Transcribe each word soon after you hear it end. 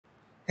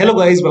Hello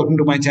guys, welcome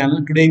to my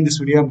channel. Today in this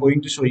video I'm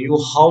going to show you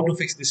how to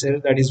fix this error,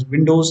 that is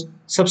Windows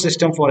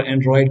subsystem for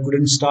Android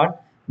couldn't start.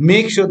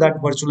 Make sure that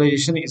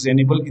virtualization is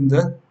enabled in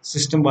the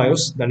system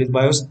BIOS, that is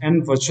BIOS,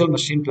 and virtual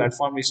machine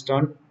platform is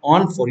turned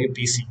on for your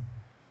PC.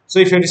 So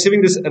if you're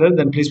receiving this error,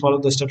 then please follow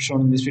the steps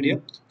shown in this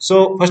video.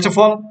 So first of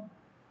all,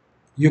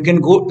 you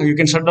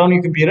can shut down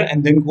your computer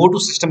and then go to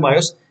system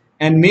BIOS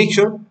and make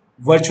sure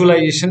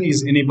virtualization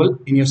is enabled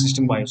in your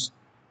system BIOS.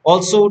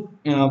 Also,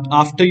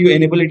 after you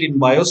enable it in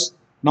BIOS,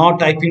 now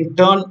type in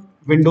turn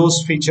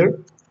Windows feature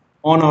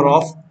on or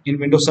off in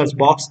Windows search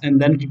box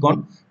and then click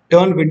on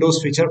turn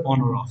Windows feature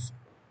on or off.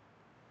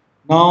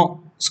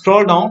 Now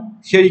scroll down,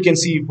 here you can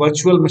see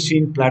virtual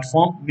machine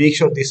platform. Make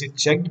sure this is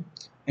checked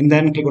and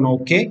then click on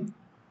OK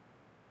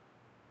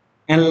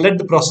and let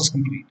the process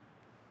complete.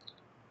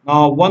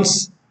 Now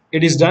once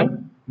it is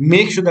done,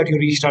 make sure that you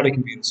restart a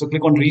computer. So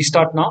click on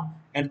restart now,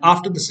 and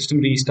after the system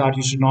restart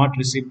you should not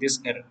receive this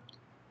error.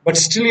 But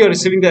still you are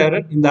receiving the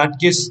error. In that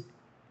case,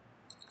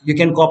 you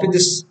can copy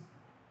this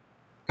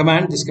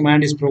command. This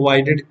command is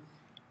provided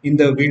in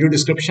the video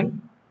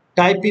description.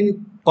 Type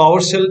in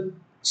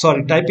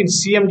type in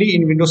cmd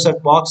in Windows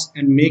search box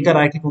and make a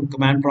right click on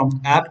command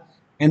prompt app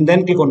and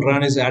then click on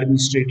run as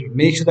administrator.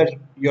 Make sure that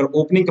you're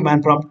opening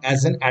command prompt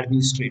as an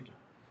administrator.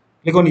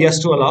 Click on yes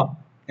to allow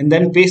and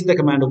then paste the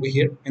command over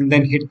here and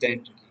then hit the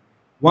enter key.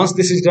 Once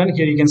this is done,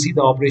 here you can see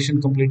the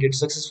operation completed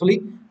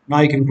successfully.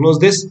 Now you can close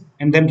this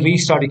and then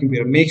restart your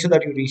computer. Make sure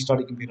that you restart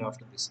your computer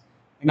after this.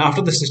 And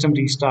after the system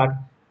restart,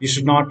 you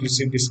should not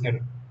receive this error.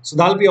 So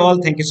that'll be all.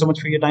 Thank you so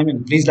much for your time,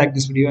 and please like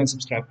this video and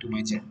subscribe to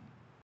my channel.